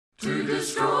to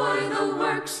destroy the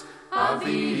works of the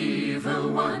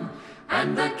evil one,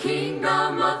 and the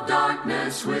kingdom of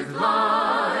darkness with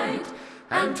light,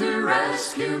 and to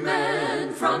rescue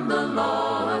men from the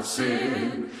law of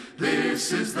sin.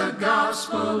 This is the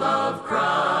gospel of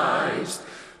Christ,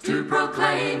 to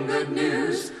proclaim good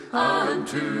news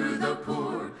unto the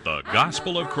poor. The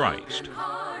gospel of Christ,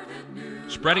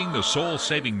 spreading the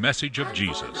soul-saving message of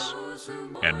Jesus.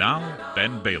 And now,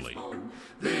 Ben Bailey.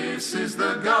 This is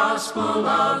the gospel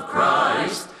of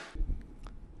Christ.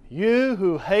 You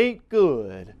who hate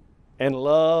good and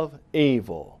love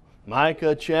evil.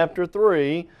 Micah chapter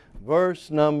 3, verse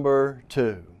number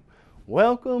 2.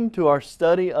 Welcome to our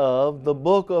study of the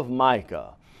book of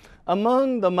Micah.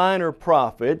 Among the minor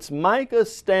prophets, Micah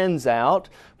stands out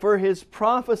for his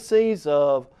prophecies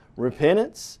of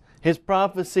repentance, his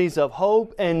prophecies of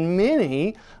hope, and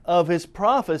many of his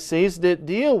prophecies that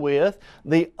deal with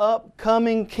the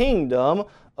upcoming kingdom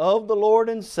of the Lord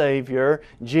and Savior,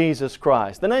 Jesus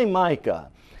Christ. The name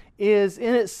Micah is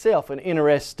in itself an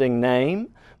interesting name.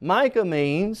 Micah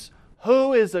means,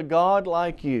 who is a God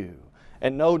like you?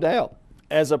 And no doubt,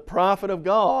 as a prophet of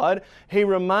God, he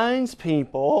reminds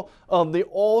people of the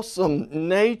awesome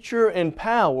nature and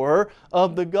power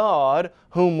of the God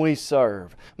whom we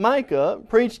serve. Micah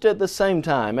preached at the same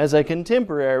time as a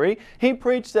contemporary. He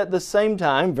preached at the same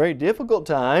time, very difficult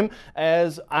time,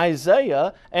 as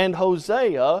Isaiah and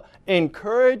Hosea,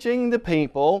 encouraging the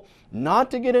people not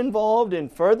to get involved in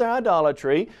further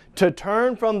idolatry, to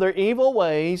turn from their evil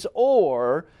ways,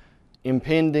 or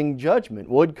impending judgment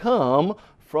would come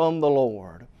from the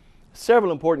Lord.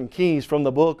 Several important keys from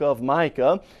the book of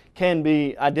Micah can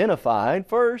be identified.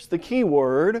 First, the key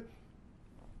word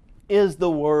is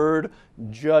the word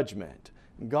judgment.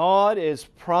 God is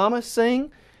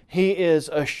promising, He is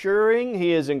assuring,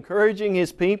 He is encouraging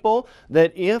His people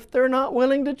that if they're not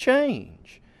willing to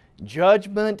change,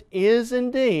 judgment is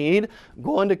indeed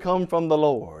going to come from the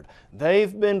Lord.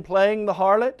 They've been playing the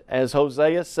harlot, as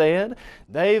Hosea said.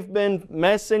 They've been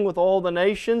messing with all the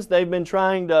nations. They've been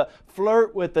trying to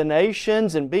flirt with the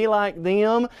nations and be like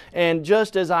them. And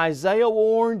just as Isaiah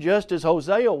warned, just as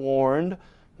Hosea warned,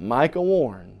 Micah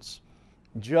warns,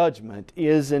 judgment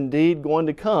is indeed going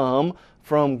to come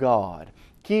from God.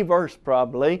 Key verse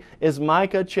probably is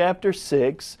Micah chapter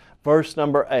 6, verse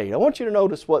number 8. I want you to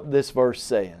notice what this verse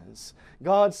says.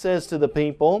 God says to the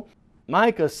people,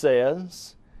 Micah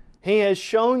says, He has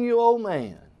shown you, O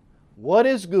man, what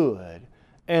is good,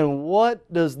 and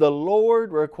what does the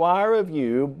Lord require of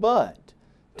you, but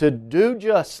to do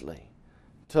justly,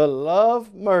 to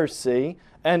love mercy,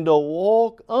 and to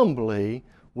walk humbly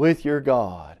with your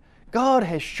God. God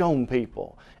has shown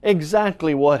people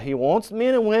exactly what He wants.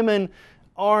 Men and women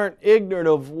aren't ignorant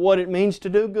of what it means to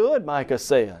do good, Micah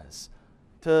says.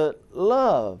 To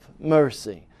love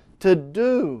mercy, to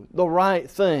do the right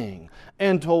thing,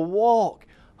 and to walk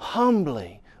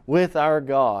humbly with our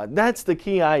God. That's the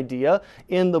key idea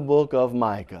in the book of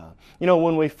Micah. You know,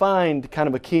 when we find kind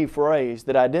of a key phrase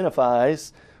that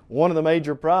identifies one of the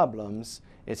major problems,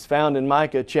 it's found in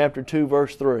Micah chapter 2,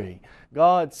 verse 3.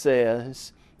 God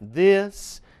says,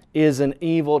 this is an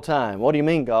evil time. What do you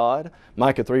mean, God?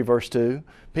 Micah 3, verse 2.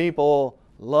 People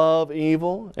love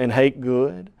evil and hate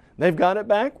good. They've got it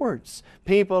backwards.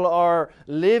 People are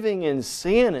living in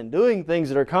sin and doing things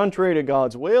that are contrary to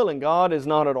God's will, and God is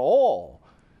not at all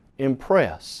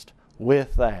impressed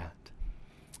with that.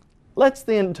 Let's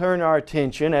then turn our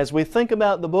attention, as we think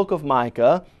about the book of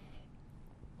Micah,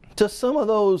 to some of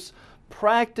those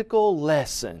practical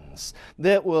lessons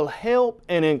that will help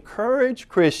and encourage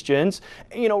Christians.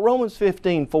 You know, Romans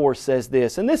 15:4 says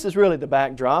this, and this is really the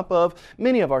backdrop of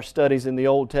many of our studies in the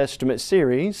Old Testament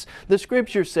series. The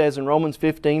Scripture says in Romans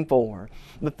 15:4,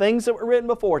 the things that were written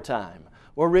before time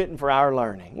were written for our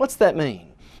learning. What's that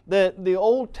mean? That the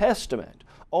Old Testament,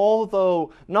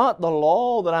 although not the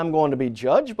law that I'm going to be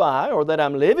judged by or that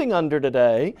I'm living under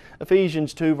today,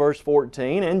 Ephesians 2 verse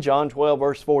 14 and John 12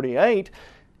 verse 48,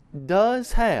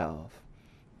 does have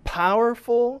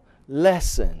powerful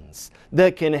lessons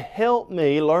that can help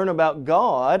me learn about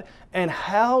God and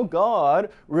how God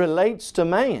relates to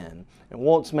man and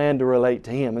wants man to relate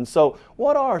to Him. And so,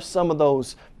 what are some of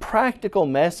those practical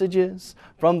messages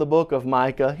from the book of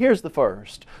Micah? Here's the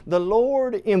first. The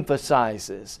Lord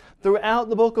emphasizes throughout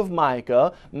the book of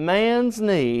Micah man's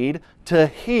need to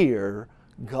hear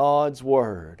God's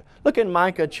Word. Look in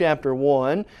Micah chapter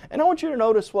 1, and I want you to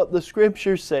notice what the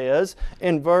Scripture says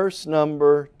in verse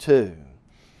number 2.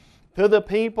 To the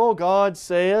people, God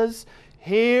says,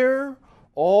 Hear,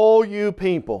 all you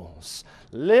peoples,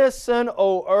 Listen,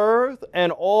 O earth,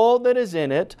 and all that is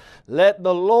in it. Let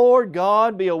the Lord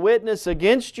God be a witness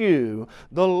against you,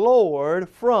 the Lord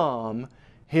from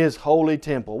His holy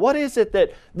temple. What is it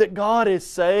that God is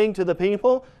saying to the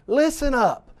people? Listen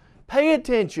up. Pay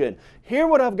attention. Hear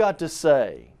what I've got to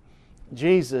say.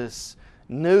 Jesus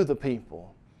knew the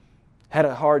people had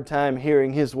a hard time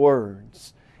hearing His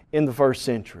words in the first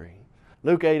century.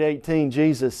 Luke 8:18,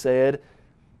 Jesus said,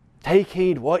 take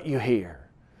heed what you hear.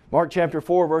 Mark chapter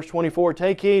 4, verse 24,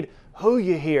 take heed who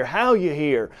you hear, how you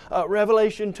hear.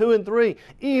 Revelation 2 and 3,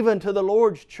 even to the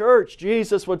Lord's church,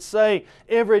 Jesus would say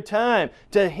every time,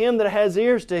 to him that has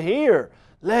ears to hear,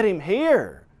 let him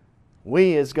hear.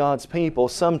 We as God's people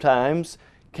sometimes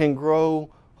can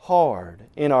grow hard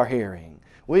in our hearing.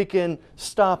 We can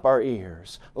stop our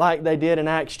ears like they did in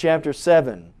Acts chapter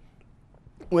 7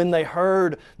 when they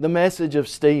heard the message of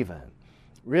Stephen.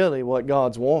 Really what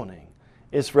God's wanting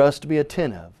is for us to be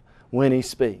attentive when He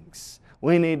speaks.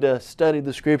 We need to study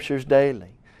the Scriptures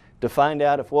daily to find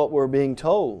out if what we're being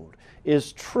told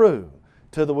is true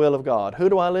to the will of God. Who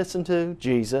do I listen to?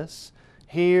 Jesus.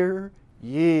 Hear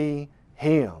ye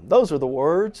Him. Those are the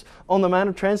words on the Mount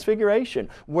of Transfiguration.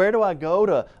 Where do I go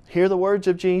to hear the words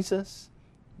of Jesus?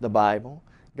 The Bible.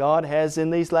 God has in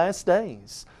these last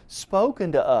days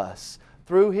spoken to us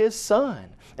through His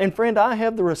Son. And friend, I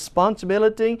have the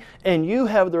responsibility, and you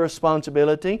have the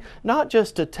responsibility, not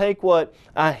just to take what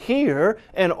I hear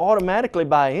and automatically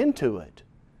buy into it,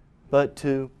 but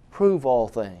to prove all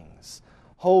things.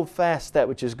 Hold fast that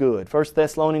which is good. 1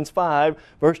 Thessalonians 5,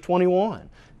 verse 21.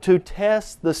 To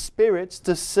test the spirits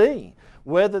to see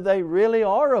whether they really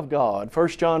are of God. 1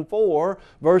 John 4,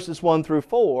 verses 1 through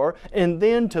 4. And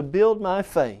then to build my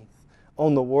faith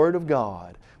on the Word of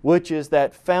God, which is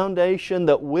that foundation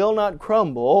that will not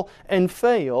crumble and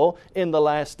fail in the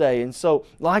last day. And so,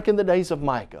 like in the days of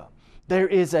Micah, there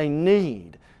is a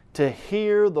need to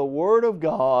hear the Word of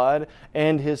God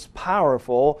and His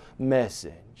powerful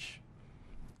message.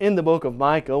 In the book of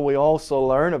Micah, we also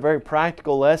learn a very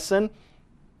practical lesson,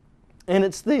 and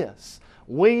it's this.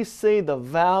 We see the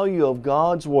value of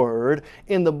God's Word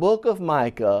in the book of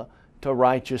Micah to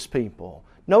righteous people.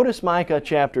 Notice Micah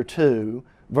chapter 2,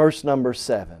 verse number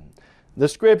 7. The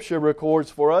Scripture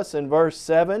records for us in verse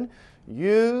 7,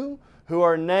 you who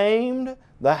are named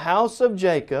the house of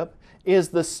Jacob, is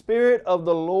the Spirit of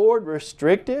the Lord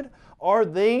restricted? Are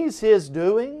these His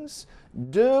doings?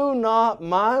 Do not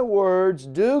my words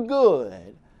do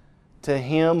good to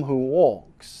him who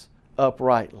walks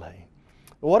uprightly?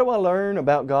 What do I learn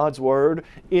about God's Word?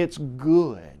 It's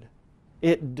good.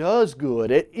 It does good.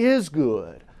 It is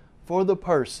good for the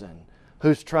person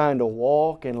who's trying to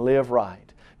walk and live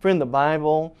right. Friend, the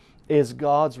Bible is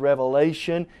God's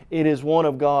revelation. It is one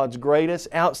of God's greatest.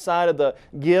 Outside of the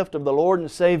gift of the Lord and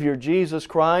Savior Jesus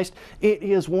Christ, it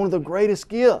is one of the greatest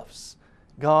gifts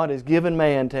God has given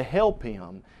man to help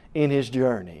him in his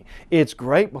journey. It's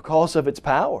great because of its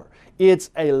power.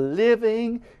 It's a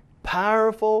living,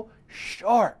 powerful,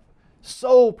 sharp,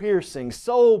 soul-piercing,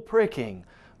 soul-pricking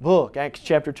book. Acts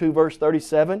chapter 2, verse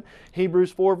 37,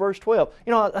 Hebrews 4, verse 12.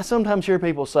 You know, I sometimes hear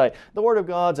people say, the Word of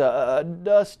God's a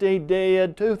dusty,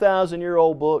 dead,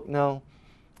 2,000-year-old book. No,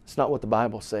 it's not what the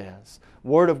Bible says. The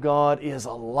Word of God is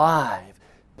alive,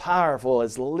 powerful,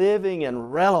 is living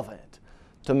and relevant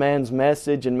to man's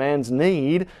message and man's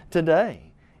need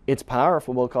today. It's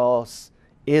powerful because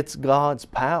it's God's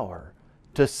power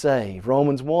to save.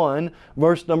 Romans 1,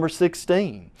 verse number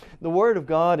 16. The Word of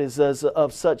God is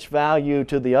of such value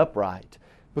to the upright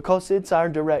because it's our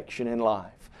direction in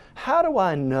life. How do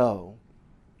I know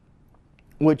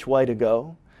which way to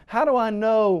go? How do I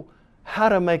know how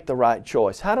to make the right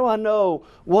choice? How do I know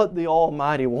what the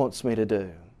Almighty wants me to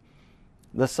do?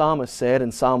 The psalmist said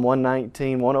in Psalm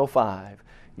 119, 105,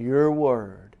 your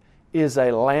Word is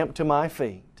a lamp to my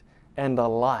feet and a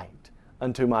light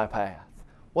unto my path.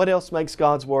 What else makes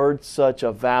God's Word such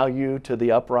a value to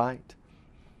the upright?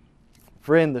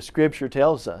 Friend, the Scripture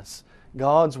tells us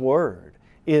God's Word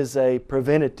is a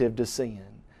preventative to sin.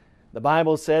 The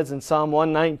Bible says in Psalm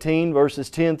 119, verses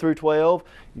 10 through 12,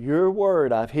 your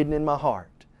Word I've hidden in my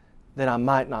heart that I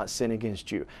might not sin against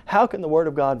you. How can the Word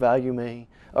of God value me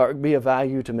or be a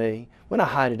value to me? When I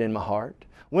hide it in my heart.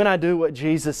 When I do what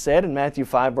Jesus said in Matthew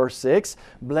 5, verse 6,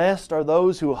 blessed are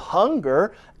those who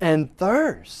hunger and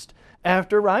thirst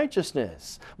after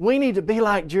righteousness. We need to be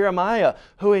like Jeremiah,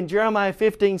 who in Jeremiah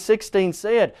 15, 16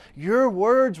 said, your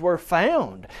words were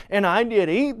found, and I did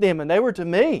eat them, and they were to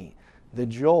me the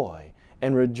joy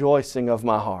and rejoicing of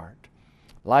my heart.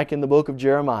 Like in the book of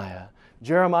Jeremiah,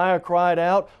 Jeremiah cried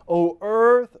out, O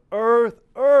earth, earth,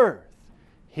 earth,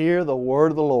 hear the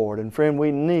word of the Lord. And friend,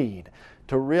 we need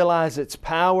to realize its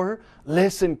power,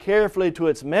 listen carefully to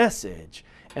its message,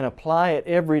 and apply it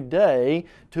every day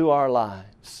to our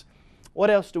lives. What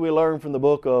else do we learn from the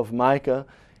book of Micah?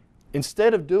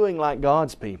 Instead of doing like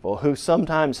God's people who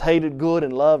sometimes hated good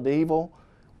and loved evil,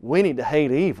 we need to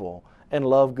hate evil and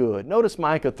love good. Notice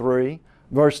Micah 3,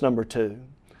 verse number 2.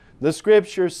 The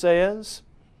Scripture says,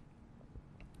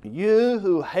 "You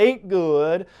who hate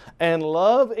good and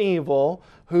love evil,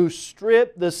 who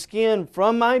strip the skin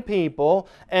from my people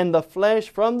and the flesh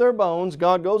from their bones,"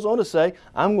 God goes on to say,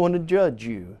 "I'm going to judge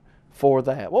you for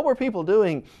that." What were people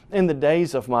doing in the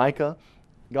days of Micah?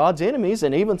 God's enemies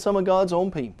and even some of God's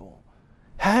own people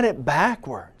had it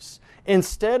backwards.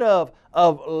 Instead of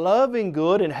loving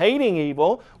good and hating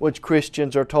evil, which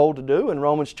Christians are told to do in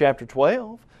Romans chapter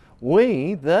 12,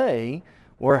 they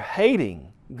were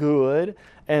hating good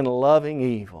and loving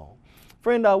evil.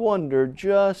 Friend, I wonder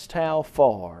just how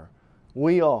far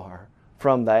we are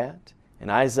from that.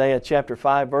 In Isaiah chapter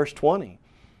 5, verse 20,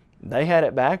 they had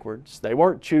it backwards. They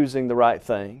weren't choosing the right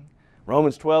thing.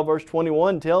 Romans 12, verse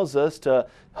 21 tells us to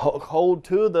hold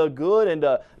to the good and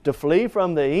to flee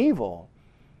from the evil.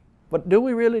 But do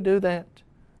we really do that?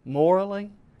 Morally,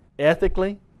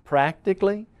 ethically,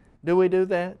 practically? Do we do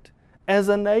that? As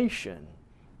a nation,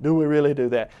 do we really do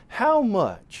that? How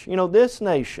much? This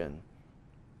nation,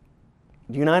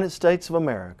 the United States of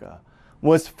America,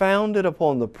 was founded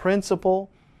upon the principle,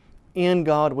 "In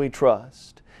God we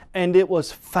trust." And it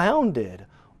was founded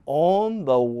on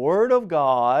the Word of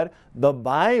God, the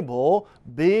Bible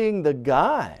being the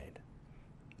guide.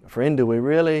 Friend, do we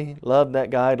really love that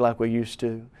guide like we used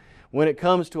to? When it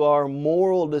comes to our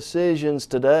moral decisions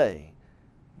today,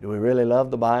 do we really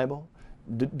love the Bible?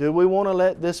 Do we want to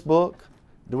let this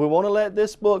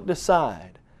book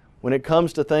decide when it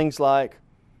comes to things like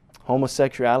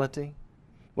homosexuality,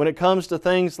 when it comes to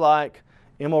things like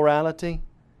immorality,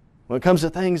 when it comes to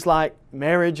things like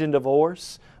marriage and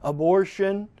divorce,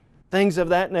 abortion, things of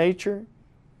that nature?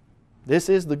 This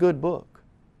is the good book.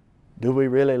 Do we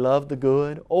really love the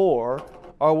good, or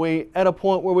are we at a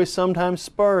point where we sometimes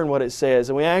spurn what it says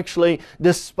and we actually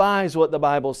despise what the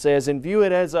Bible says and view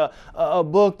it as a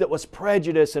book that was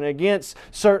prejudiced and against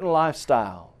certain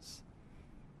lifestyles?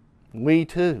 We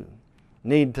too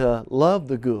need to love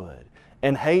the good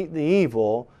and hate the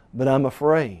evil, but I'm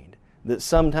afraid that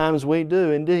sometimes we do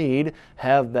indeed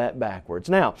have that backwards.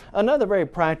 Now, another very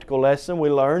practical lesson we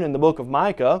learn in the book of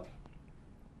Micah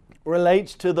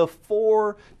relates to the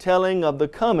foretelling of the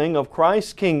coming of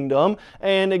Christ's kingdom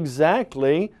and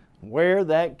exactly where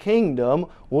that kingdom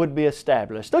would be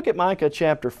established. Look at Micah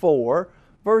chapter 4,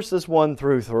 verses 1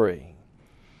 through 3.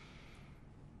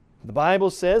 The Bible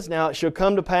says, "Now it shall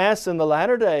come to pass in the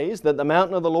latter days that the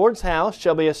mountain of the Lord's house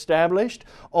shall be established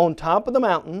on top of the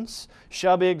mountains,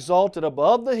 shall be exalted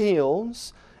above the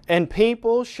hills, and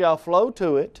people shall flow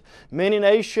to it. Many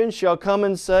nations shall come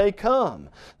and say, Come,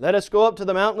 let us go up to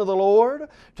the mountain of the Lord,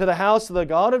 to the house of the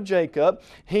God of Jacob.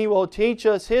 He will teach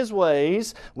us His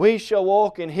ways. We shall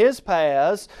walk in His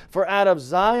paths. For out of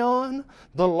Zion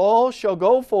the law shall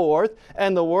go forth,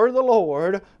 and the word of the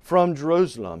Lord from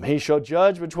Jerusalem. He shall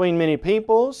judge between many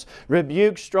peoples,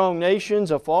 rebuke strong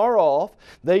nations afar off.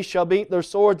 They shall beat their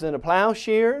swords into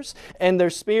plowshares, and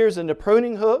their spears into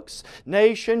pruning hooks.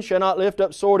 Nation shall not lift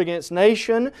up sword against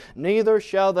nation, neither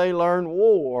shall they learn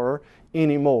war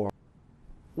anymore."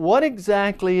 What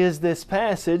exactly is this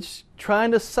passage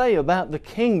trying to say about the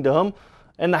kingdom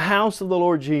and the house of the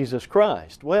Lord Jesus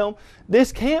Christ? Well,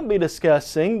 this can't be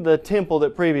discussing the temple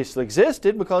that previously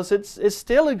existed, because it's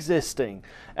still existing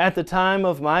at the time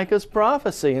of Micah's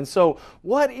prophecy. And so,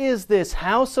 what is this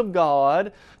house of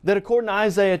God that, according to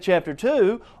Isaiah chapter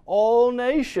 2, all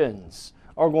nations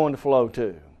are going to flow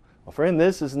to? Well, friend,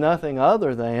 this is nothing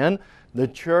other than the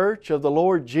church of the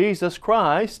Lord Jesus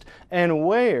Christ and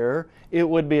where it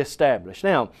would be established.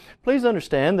 Now, please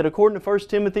understand that according to 1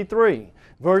 Timothy 3,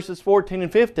 verses 14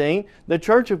 and 15, the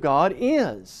church of God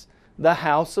is the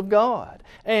house of God.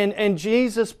 And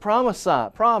Jesus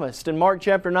promised in Mark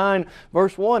chapter 9,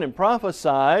 verse 1, and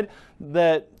prophesied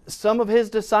that some of His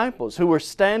disciples who were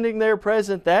standing there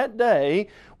present that day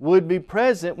would be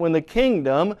present when the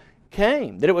kingdom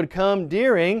came, that it would come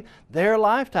during their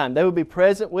lifetime. They would be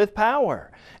present with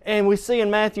power. And we see in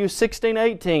Matthew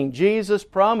 16:18, Jesus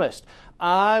promised,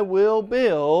 "I will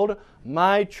build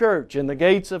my church, and the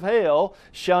gates of hell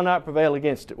shall not prevail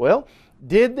against it." Well,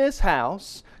 did this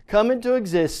house come into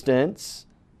existence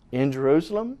in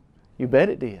Jerusalem? You bet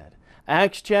it did.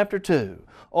 Acts chapter 2.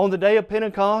 On the day of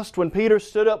Pentecost, when Peter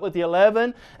stood up with the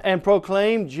 11 and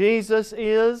proclaimed Jesus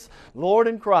is Lord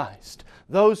and Christ,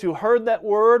 Those who heard that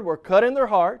word were cut in their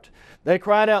heart. They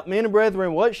cried out, "Men and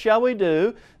brethren, what shall we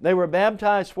do?" They were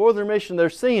baptized for the remission of their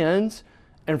sins,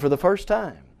 and for the first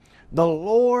time, the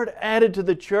Lord added to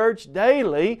the church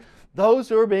daily those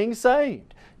who are being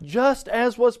saved. Just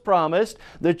as was promised,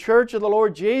 the church of the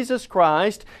Lord Jesus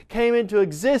Christ came into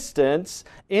existence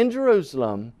in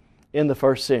Jerusalem in the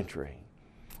first century.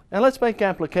 Now let's make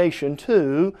application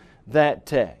to that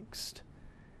text.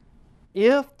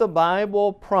 If the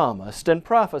Bible promised and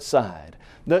prophesied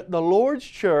that the Lord's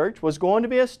church was going to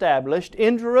be established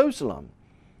in Jerusalem,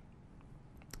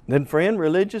 then friend,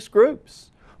 religious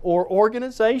groups or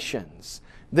organizations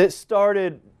that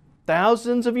started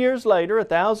thousands of years later,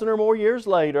 1,000 or more years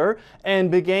later,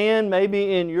 and began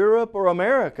maybe in Europe or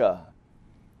America,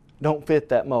 don't fit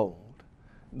that mold.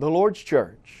 The Lord's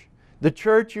church, the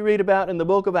church you read about in the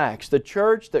book of Acts, the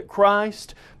church that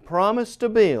Christ promised to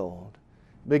build,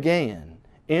 began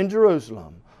in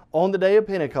Jerusalem on the day of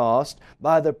Pentecost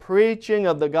by the preaching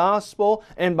of the gospel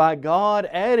and by God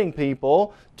adding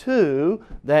people to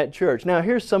that church. Now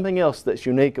here's something else that's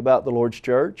unique about the Lord's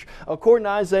church. According to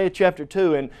Isaiah chapter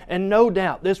 2, and no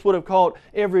doubt this would have caught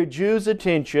every Jew's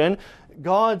attention,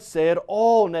 God said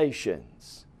all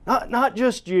nations, not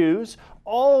just Jews,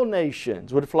 all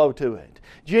nations would flow to it.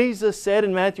 Jesus said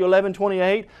in Matthew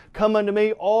 11:28, "Come unto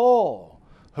me all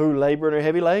who labor and are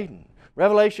heavy laden."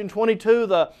 Revelation 22,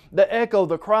 the echo,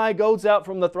 the cry goes out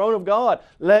from the throne of God,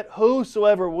 "Let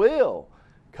whosoever will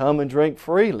come and drink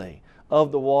freely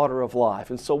of the water of life."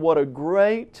 And so what a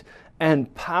great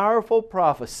and powerful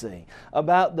prophecy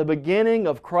about the beginning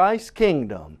of Christ's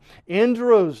kingdom in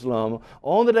Jerusalem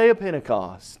on the day of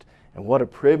Pentecost. And what a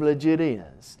privilege it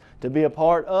is to be a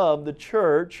part of the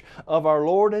church of our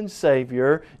Lord and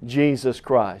Savior, Jesus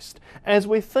Christ. As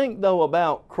we think though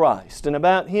about Christ and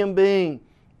about Him being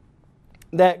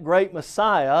that great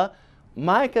Messiah,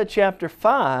 Micah chapter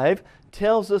 5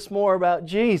 tells us more about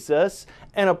Jesus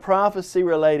and a prophecy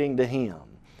relating to Him.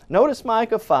 Notice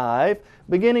Micah 5,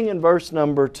 beginning in verse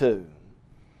number 2.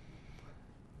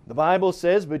 The Bible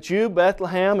says, "But you,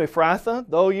 Bethlehem Ephrathah,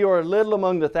 though you are little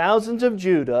among the thousands of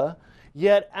Judah,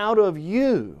 yet out of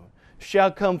you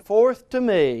shall come forth to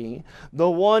me the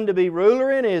one to be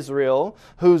ruler in Israel,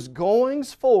 whose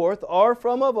goings forth are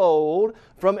from of old,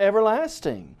 from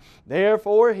everlasting.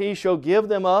 Therefore He shall give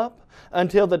them up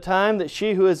until the time that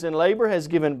she who is in labor has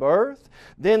given birth.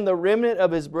 Then the remnant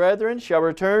of His brethren shall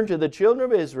return to the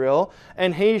children of Israel,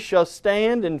 and He shall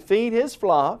stand and feed His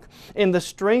flock in the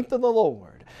strength of the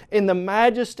Lord, in the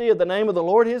majesty of the name of the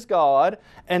Lord His God,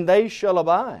 and they shall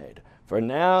abide. For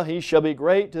now He shall be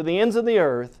great to the ends of the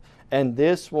earth, and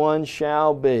this one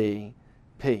shall be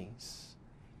peace."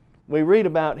 We read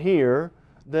about here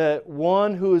that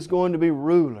one who is going to be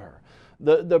ruler,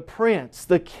 the prince,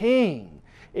 the king,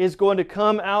 is going to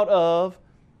come out of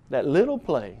that little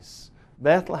place,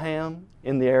 Bethlehem,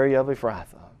 in the area of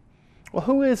Ephrathah. Well,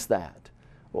 who is that?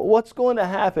 Well, what's going to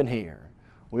happen here?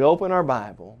 We open our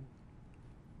Bible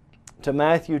to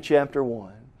Matthew chapter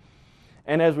 1.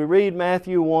 And as we read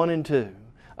Matthew 1 and 2,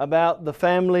 about the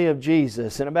family of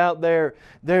Jesus and about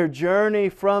their journey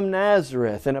from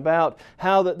Nazareth and about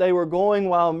how that they were going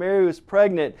while Mary was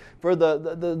pregnant for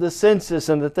the census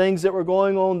and the things that were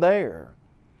going on there.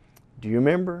 Do you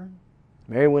remember?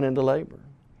 Mary went into labor.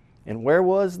 And where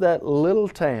was that little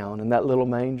town and that little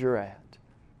manger at?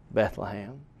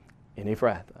 Bethlehem in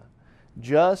Ephrathah.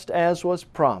 Just as was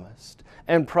promised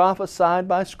and prophesied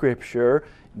by Scripture,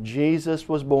 Jesus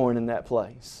was born in that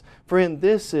place. Friend,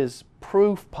 this is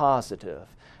proof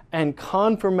positive and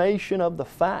confirmation of the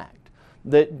fact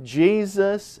that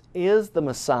Jesus is the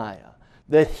Messiah,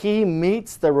 that He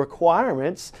meets the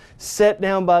requirements set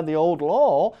down by the old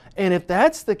law, and if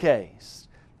that's the case,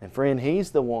 then friend,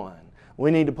 He's the one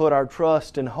we need to put our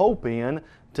trust and hope in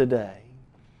today.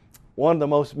 One of the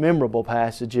most memorable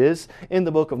passages in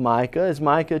the book of Micah is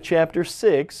Micah chapter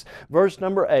 6, verse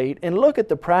number 8, and look at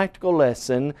the practical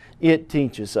lesson it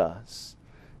teaches us.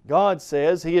 God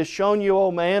says, "He has shown you,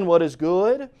 O man, what is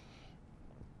good,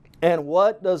 and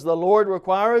what does the Lord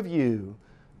require of you,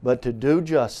 but to do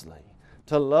justly,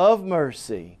 to love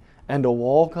mercy, and to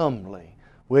walk humbly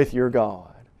with your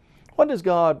God." What does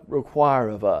God require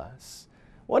of us?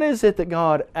 What is it that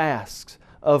God asks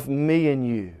of me and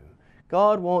you?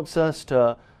 God wants us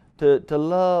to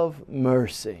love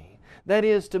mercy. That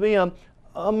is, to be a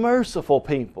merciful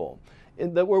people,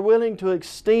 that we're willing to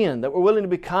extend, that we're willing to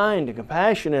be kind and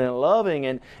compassionate and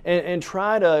loving and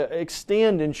try to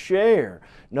extend and share,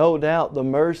 no doubt, the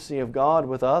mercy of God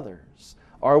with others.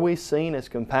 Are we seen as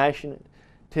compassionate,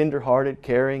 tender-hearted,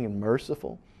 caring, and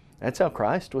merciful? That's how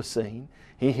Christ was seen.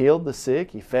 He healed the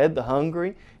sick. He fed the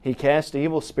hungry. He cast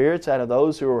evil spirits out of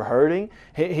those who were hurting.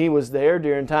 He was there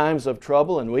during times of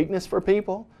trouble and weakness for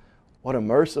people. What a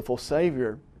merciful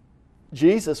Savior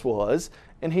Jesus was,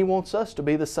 and He wants us to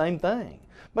be the same thing.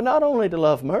 But not only to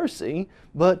love mercy,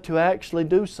 but to actually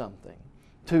do something.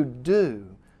 To do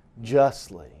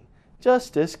justly.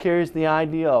 Justice carries the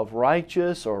idea of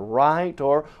righteous or right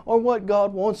or what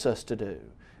God wants us to do.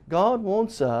 God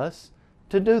wants us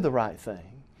to do the right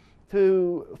thing,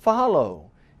 to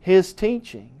follow His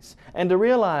teachings, and to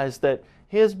realize that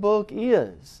His book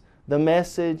is the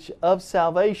message of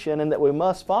salvation and that we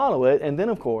must follow it, and then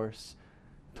of course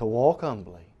to walk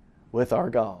humbly with our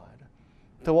God.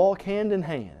 To walk hand in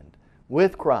hand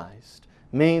with Christ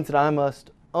means that I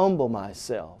must humble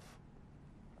myself,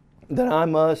 that I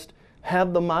must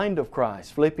have the mind of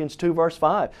Christ, Philippians 2 verse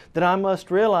 5, that I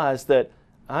must realize that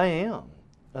I am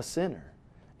a sinner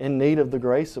in need of the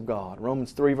grace of God,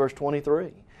 Romans 3 verse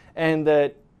 23, and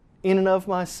that in and of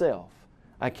myself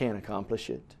I can't accomplish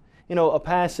it. You know, a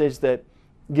passage that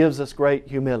gives us great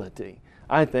humility,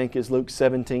 I think, is Luke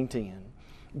 17:10.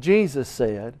 Jesus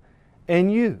said,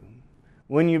 "And you,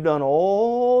 when you've done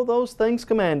all those things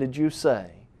commanded, you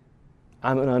say,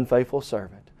 I'm an unfaithful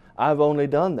servant. I've only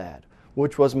done that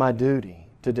which was my duty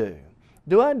to do."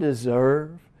 Do I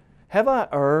deserve? Have I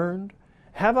earned?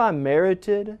 Have I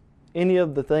merited any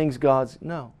of the things God's?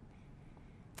 No.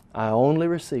 I only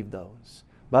received those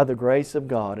by the grace of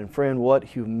God. And friend, what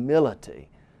humility.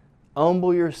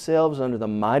 Humble yourselves under the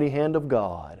mighty hand of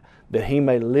God, that He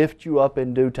may lift you up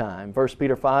in due time. 1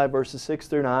 Peter 5 verses 6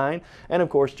 through 9, and of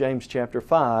course James chapter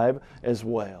 5 as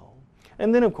well.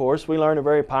 And then of course we learn a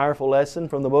very powerful lesson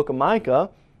from the book of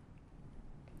Micah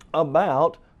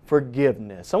about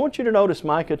forgiveness. I want you to notice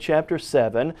Micah chapter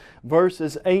 7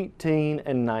 verses 18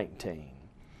 and 19.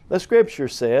 The Scripture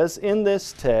says in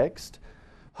this text,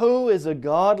 "Who is a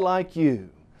God like you,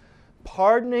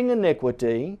 pardoning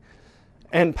iniquity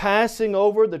and passing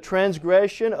over the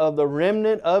transgression of the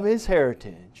remnant of His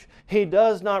heritage? He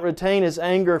does not retain His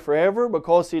anger forever,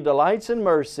 because He delights in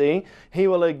mercy. He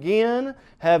will again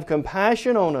have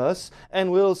compassion on us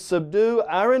and will subdue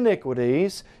our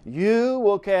iniquities. You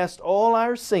will cast all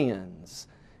our sins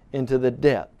into the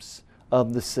depths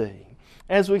of the sea."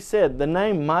 As we said, the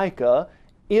name Micah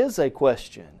is a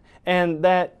question. And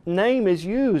that name is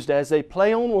used as a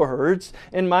play on words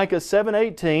in Micah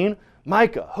 7:18.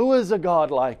 Micah, who is a God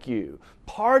like you,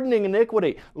 pardoning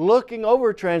iniquity, looking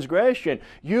over transgression?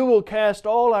 You will cast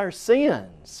all our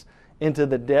sins into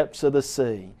the depths of the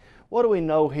sea. What do we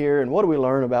know here, and what do we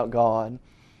learn about God?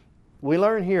 We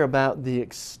learn here about the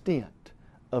extent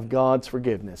of God's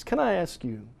forgiveness. Can I ask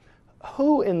you,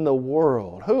 who in the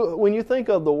world, when you think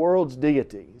of the world's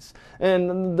deities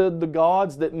and the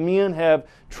gods that men have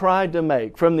tried to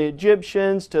make, from the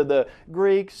Egyptians to the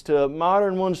Greeks to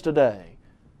modern ones today,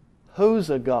 who's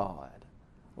a God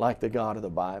like the God of the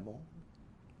Bible?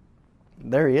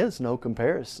 There is no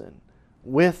comparison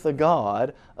with the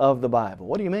God of the Bible.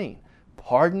 What do you mean?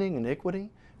 Pardoning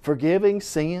iniquity, forgiving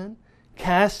sin,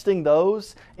 casting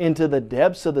those into the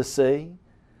depths of the sea.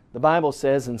 The Bible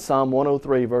says in Psalm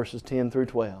 103 verses 10 through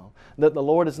 12 that the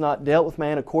Lord has not dealt with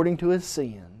man according to his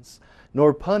sins,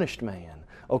 nor punished man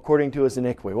according to his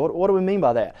iniquity. What do we mean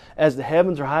by that? As the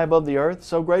heavens are high above the earth,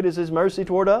 so great is His mercy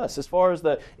toward us. As far as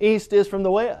the east is from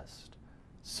the west,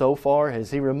 so far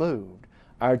has He removed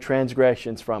our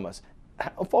transgressions from us.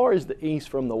 How far is the east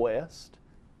from the west?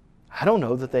 I don't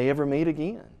know that they ever meet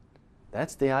again.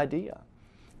 That's the idea.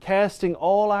 Casting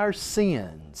all our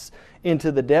sins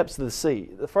into the depths of the sea.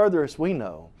 The furthest we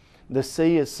know, the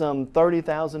sea is some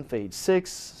 30,000 feet,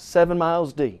 6-7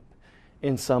 miles deep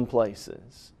in some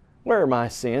places. Where are my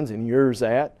sins and yours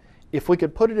at? If we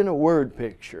could put it in a word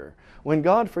picture, when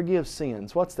God forgives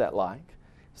sins, what's that like?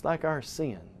 It's like our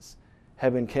sins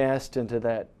have been cast into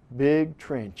that big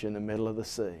trench in the middle of the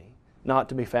sea, not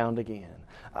to be found again.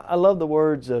 I love the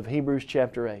words of Hebrews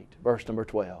chapter 8, verse number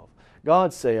 12.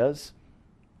 God says,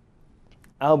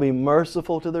 "I'll be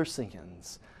merciful to their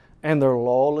sins, and their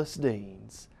lawless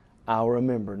deeds I'll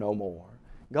remember no more."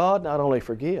 God not only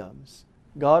forgives,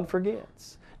 God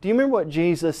forgets. Do you remember what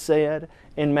Jesus said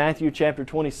in Matthew chapter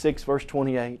 26, verse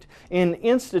 28? In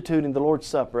instituting the Lord's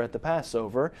Supper at the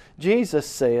Passover, Jesus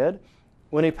said,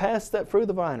 when He passed that fruit of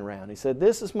the vine around, He said,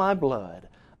 "This is my blood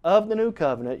of the new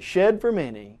covenant, shed for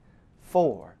many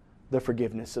for the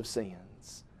forgiveness of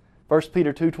sins." 1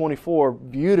 Peter 2:24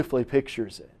 beautifully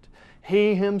pictures it.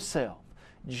 He Himself,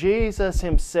 Jesus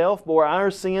Himself, bore our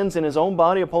sins in His own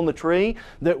body upon the tree,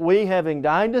 that we, having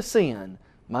died to sin,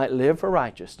 might live for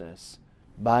righteousness,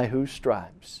 by whose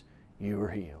stripes you were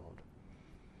healed.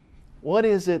 What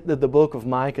is it that the book of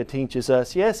Micah teaches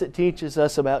us? Yes, it teaches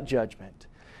us about judgment.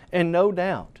 And no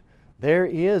doubt, there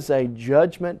is a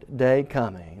judgment day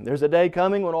coming. There's a day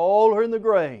coming when all who are in the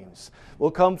graves will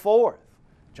come forth.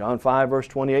 John 5, verse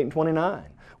 28 and 29.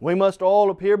 We must all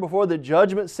appear before the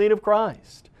judgment seat of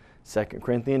Christ. 2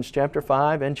 Corinthians chapter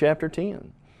 5 and chapter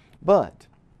 10. But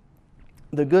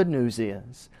the good news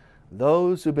is,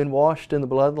 those who've been washed in the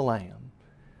blood of the Lamb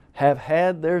have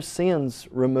had their sins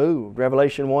removed.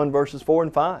 Revelation 1 verses 4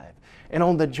 and 5. And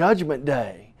on the judgment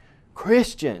day,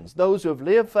 Christians, those who have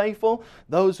lived faithful,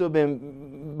 those who have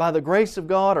been, by the grace of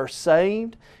God, are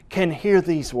saved, can hear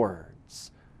these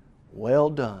words. Well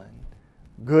done,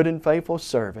 good and faithful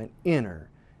servant, enter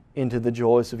into the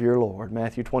joys of your Lord.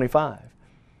 Matthew 25.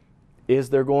 Is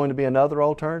there going to be another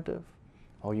alternative?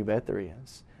 Oh, you bet there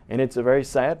is. And it's a very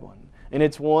sad one. And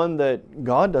it's one that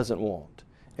God doesn't want,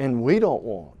 and we don't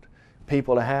want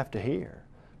people to have to hear.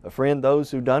 But friend,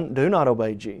 those who do not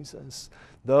obey Jesus,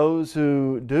 those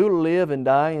who do live and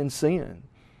die in sin,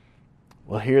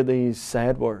 will hear these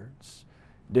sad words.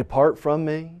 Depart from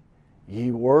me,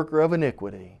 ye worker of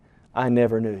iniquity, I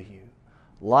never knew you.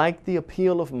 Like the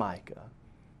appeal of Micah,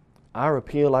 our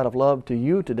appeal out of love to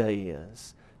you today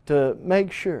is to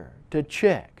make sure, to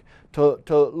check,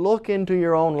 to look into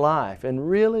your own life and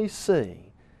really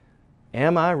see,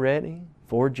 am I ready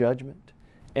for judgment?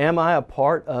 Am I a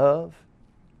part of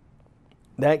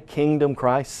that kingdom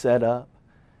Christ set up?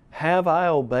 Have I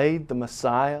obeyed the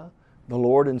Messiah, the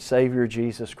Lord and Savior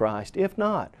Jesus Christ? If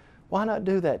not, why not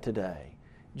do that today?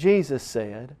 Jesus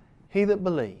said, he that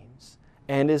believes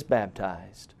and is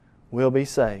baptized will be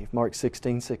saved. Mark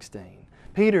 16:16.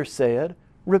 Peter said,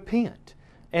 repent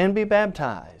and be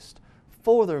baptized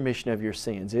for the remission of your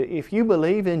sins. If you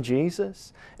believe in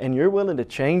Jesus and you're willing to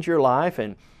change your life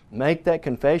and make that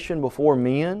confession before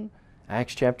men,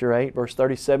 Acts chapter 8, verse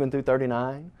 37 through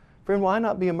 39, friend, why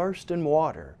not be immersed in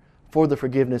water for the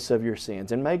forgiveness of your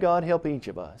sins? And may God help each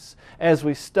of us as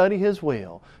we study His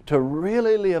will to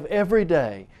really live every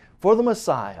day for the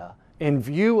Messiah in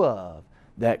view of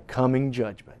that coming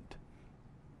judgment.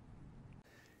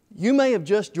 You may have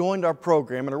just joined our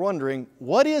program and are wondering,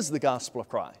 what is the Gospel of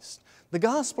Christ? The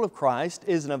Gospel of Christ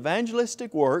is an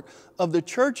evangelistic work of the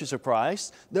churches of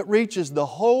Christ that reaches the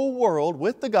whole world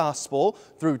with the Gospel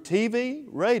through TV,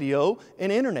 radio,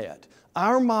 and Internet.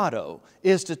 Our motto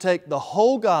is to take the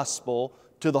whole Gospel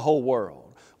to the whole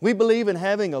world. We believe in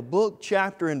having a book,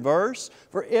 chapter, and verse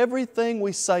for everything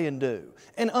we say and do.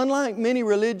 And unlike many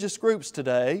religious groups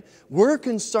today, we're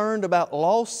concerned about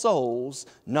lost souls,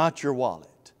 not your wallet.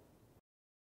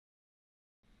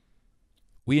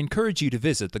 We encourage you to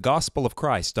visit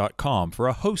thegospelofchrist.com for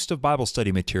a host of Bible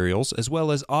study materials as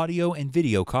well as audio and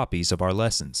video copies of our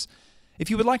lessons. If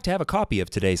you would like to have a copy of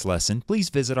today's lesson, please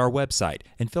visit our website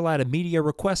and fill out a media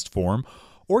request form,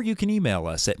 or you can email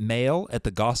us at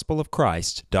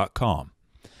mail@thegospelofchrist.com.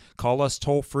 Call us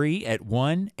toll-free at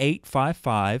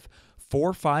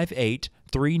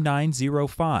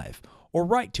 1-855-458-3905 or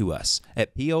write to us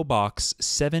at P.O. Box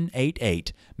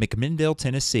 788, McMinnville,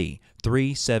 Tennessee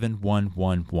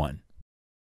 37111.